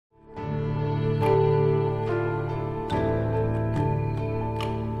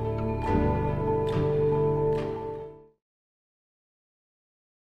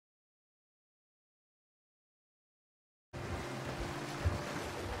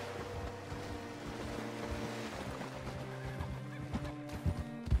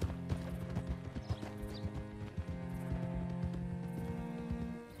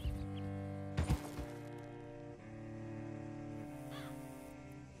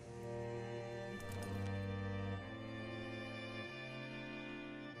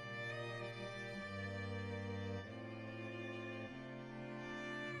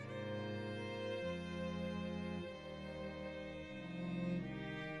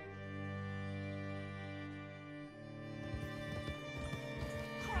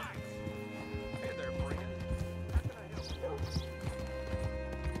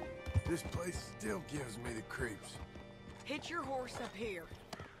This place still gives me the creeps. Hitch your horse up here.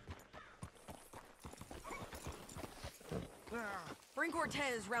 Bring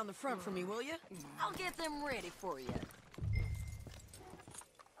Cortez round the front for me, will you? I'll get them ready for you.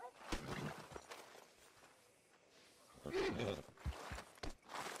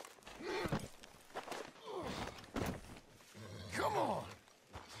 Come on!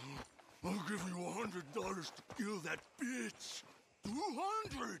 I'll give you $100 to kill that bitch.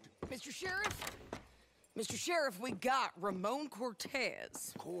 200! Mr. Sheriff? Mr. Sheriff, we got Ramon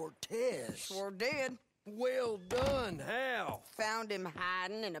Cortez. Cortez? Sure did. Well done. How? Found him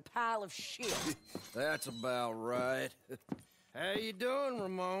hiding in a pile of shit. That's about right. How you doing,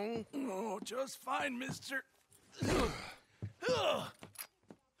 Ramon? Oh, just fine, mister.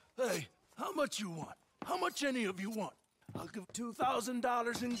 Hey, how much you want? How much any of you want? I'll give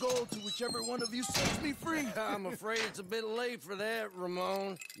 $2,000 in gold to whichever one of you sets me free. I'm afraid it's a bit late for that,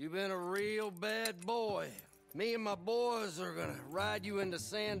 Ramon. You've been a real bad boy. Me and my boys are gonna ride you into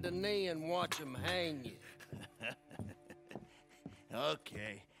Saint Denis and watch them hang you.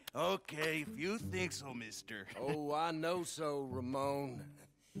 Okay, if you think so, mister. Oh, I know so, Ramon.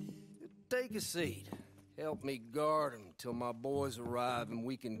 Take a seat. Help me guard them till my boys arrive and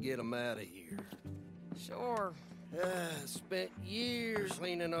we can get them out of here. Sure. Spent years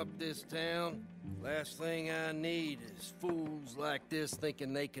cleaning up this town. Last thing I need is fools like this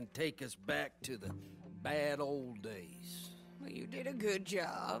thinking they can take us back to the bad old days. Well, you did a good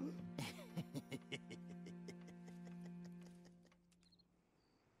job.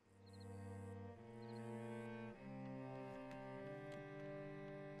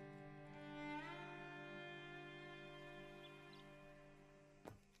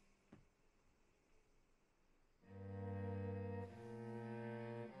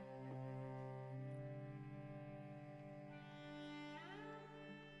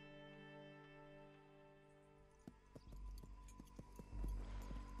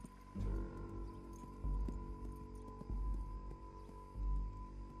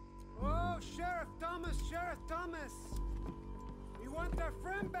 Sheriff Thomas! We want our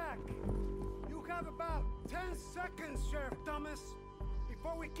friend back! You have about 10 seconds, Sheriff Thomas,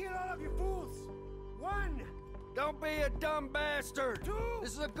 before we kill all of you fools! 1! Don't be a dumb bastard! 2!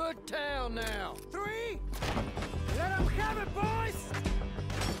 This is a good town now! 3! Let them have it, boys!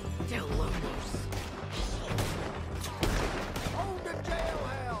 Tell Lobos. Hold the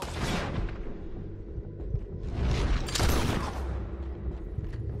jailhouse!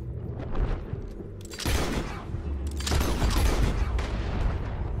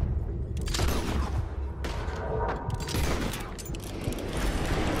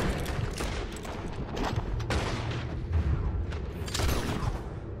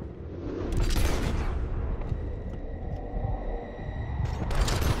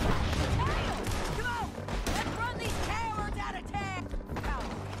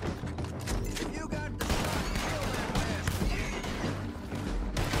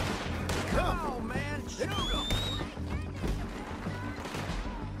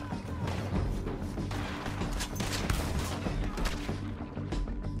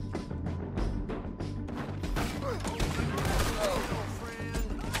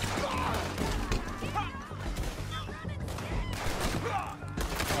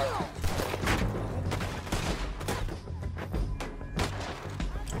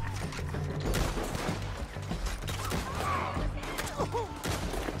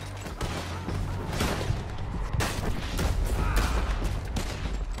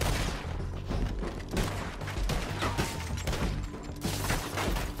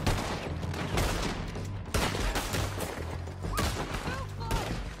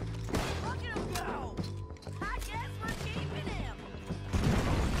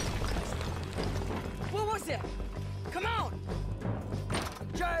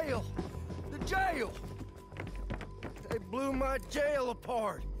 My jail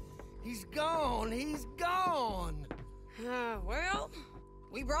apart. He's gone. He's gone. Well,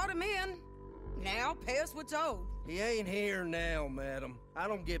 we brought him in. Now pay us what's owed. He ain't here now, madam. I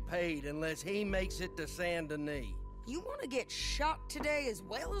don't get paid unless he makes it to Saint Denis. You want to get shot today as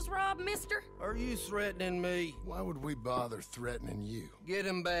well as Rob, mister? Are you threatening me? Why would we bother threatening you? Get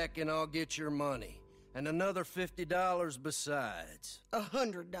him back and I'll get your money. And another $50 besides.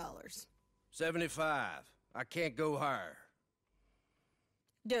 $100. 75. I can't go higher.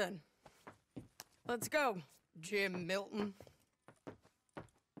 Done. Let's go, Jim Milton.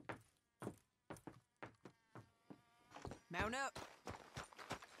 Mount up.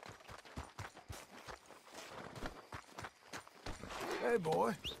 Hey,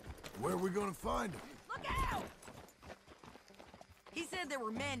 boy. Where are we gonna find him? Look out! He said said there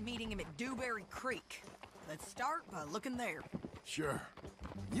were men meeting him at Dewberry Creek. Let's start by looking there. Sure.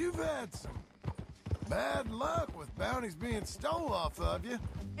 You've had some bad luck with bounties being stole off of you.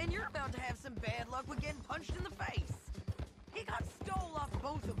 And you're about to have some bad luck with getting punched in the face. He got stole off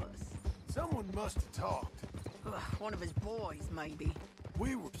both of us. Someone must have talked. Ugh, one of his boys, maybe.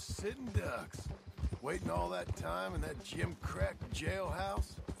 We were sitting ducks, waiting all that time in that gim-crack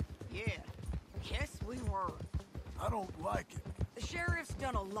jailhouse. Yeah, yes we were. I don't like it. The sheriff's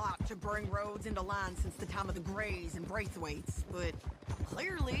done a lot to bring roads into line since the time of the Grays and Braithwaites, but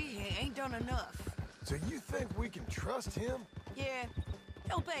clearly he ain't done enough. So you think we can trust him? Yeah,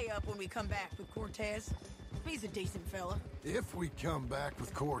 he'll pay up when we come back with Cortez. He's a decent fella. If we come back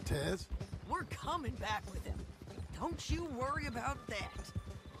with Cortez. We're coming back with him. Don't you worry about that.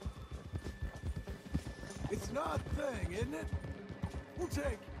 It's an odd thing, isn't it? We'll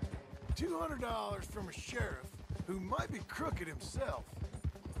take $200 from a sheriff who might be crooked himself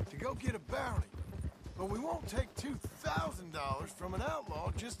to go get a bounty. But we won't take $2,000 from an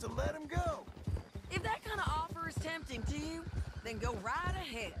outlaw just to let him go. If that kind of offer is tempting to you, then go right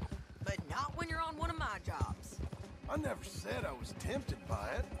ahead. But not when you're on one of my jobs. I never said I was tempted by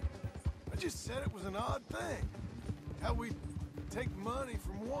it. I just said it was an odd thing. How we take money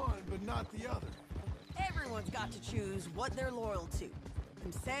from one but not the other. Everyone's got to choose what they're loyal to.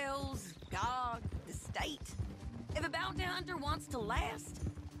 Themselves, God, the state. If a bounty hunter wants to last,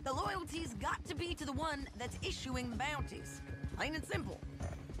 the loyalty's got to be to the one that's issuing the bounties. Plain and simple.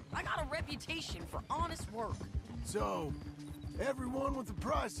 I got a reputation for honest work. So, everyone with a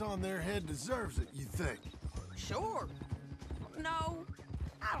price on their head deserves it, you think? Sure. No,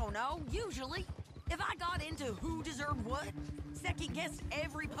 I don't know, usually. If I got into who deserved what, second-guessed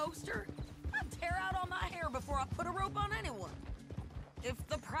every poster, I'd tear out all my hair before I put a rope on anyone. If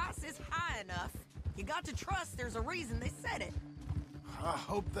the price is high enough, you got to trust there's a reason they said it. I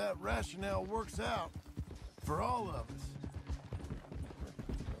hope that rationale works out for all of us.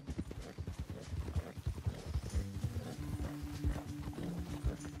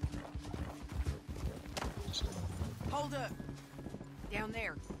 Hold up. Down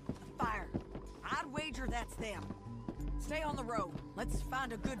there. A fire. I'd wager that's them. Stay on the road. Let's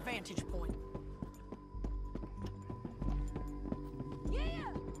find a good vantage point. Yeah!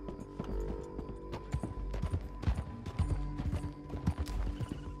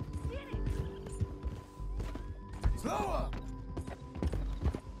 Get it! Slow up!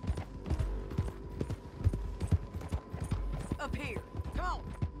 Up here. Come on.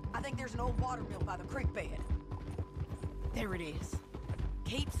 I think there's an old water mill by the creek bed. There it is.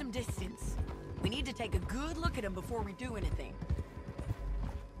 Keep some distance. We need to take a good look at him before we do anything.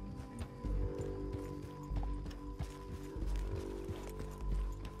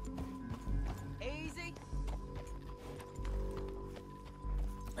 Easy.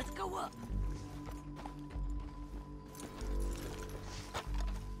 Let's go up.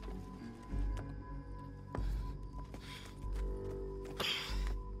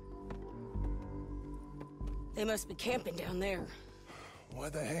 They must be camping down there. Why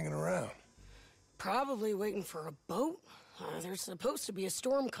they hanging around? Probably waiting for a boat. There's supposed to be a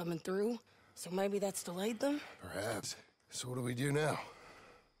storm coming through, so maybe that's delayed them? Perhaps. So what do we do now?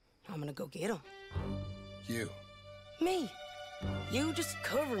 I'm gonna go get them. You. Me. You just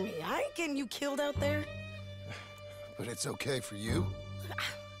cover me. I ain't getting you killed out there. But it's okay for you?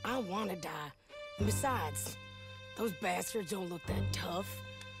 I wanna die. And besides, those bastards don't look that tough.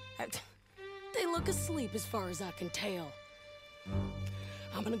 They look asleep as far as I can tell.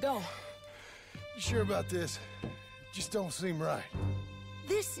 I'm gonna go. You sure about this? Just don't seem right.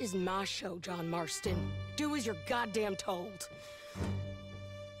 This is my show, John Marston. Do as you're goddamn told.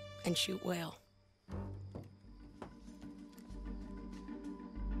 And shoot well.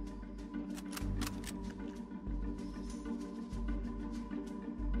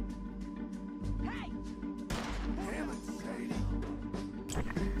 Hey! Damn it, Sadie.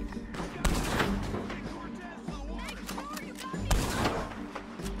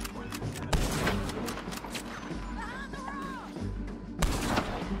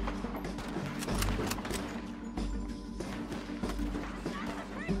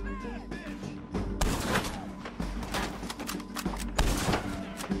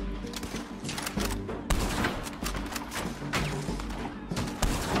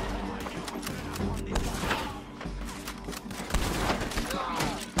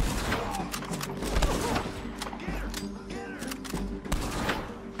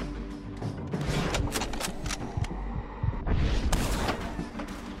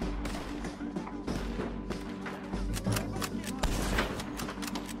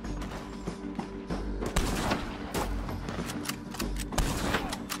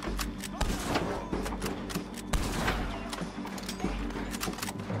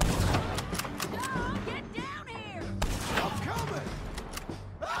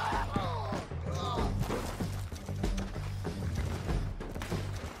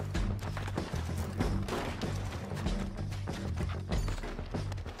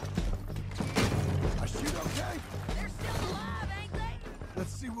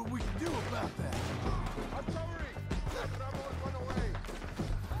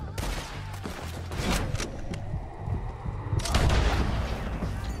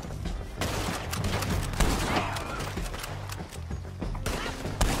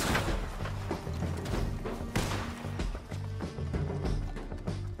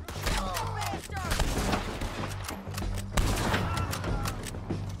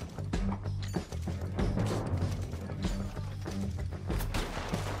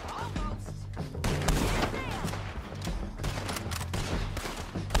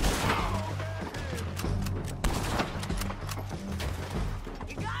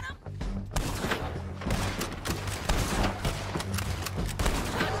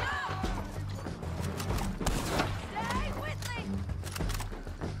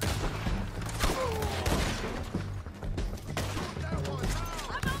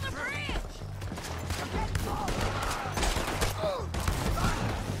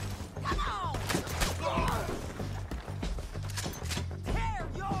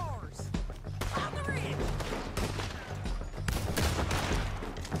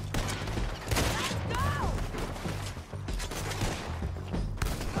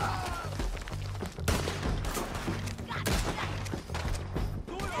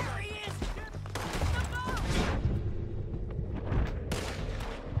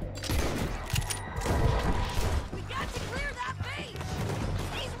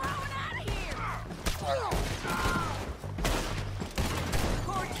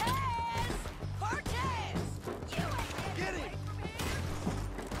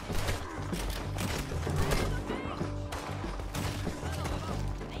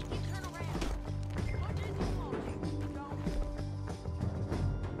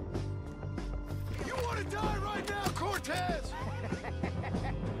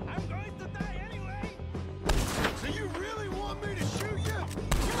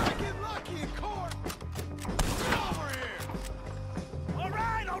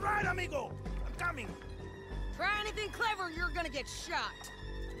 get shot.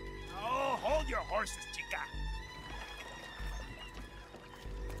 Oh, hold your horses, chica.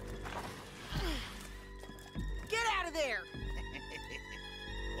 Get out of there!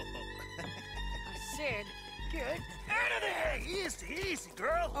 I said, get Out of there! Easy, easy,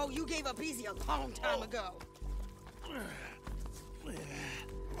 girl. Oh, you gave up easy a long time ago.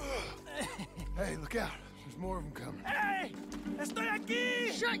 Hey, look out. There's more of them coming. Hey! Estoy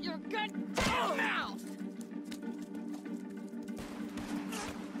aquí! Shut your goddamn mouth!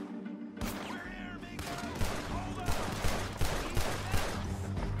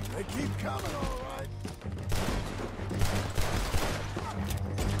 They keep coming, all right.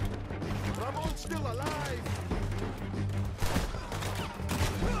 Ramon's still alive.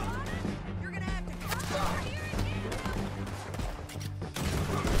 You're gonna have to come over here and get him!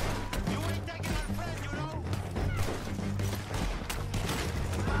 You ain't taking our friend, you know?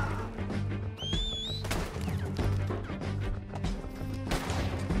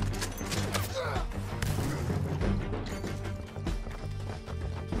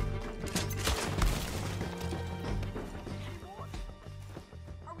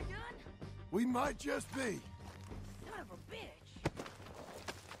 Are we done? We might just be. Son of a bitch.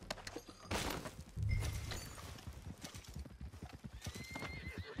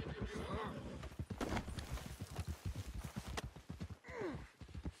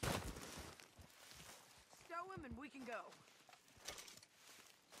 Stow him and we can go.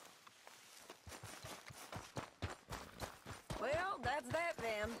 Well, that's that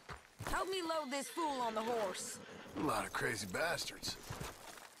then. Help me load this fool on the horse. A lot of crazy bastards.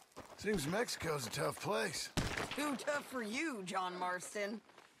 Seems Mexico's a tough place. Too tough for you, John Marston.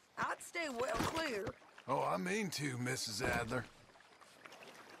 I'd stay well clear. Oh, I mean to, Mrs. Adler.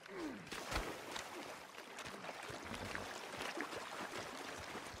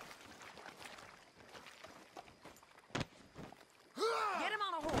 Get him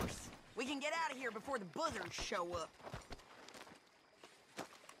on a horse. We can get out of here before the buzzards show up.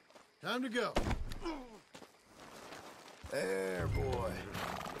 Time to go. There, boy.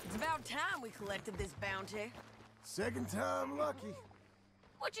 It's about time we collected this bounty. Second time lucky.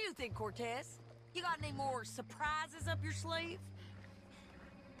 What you think, Cortez? You got any more surprises up your sleeve?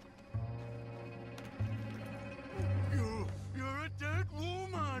 You're a dead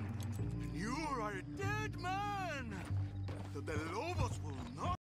woman. You are a dead man. The Lobos will not.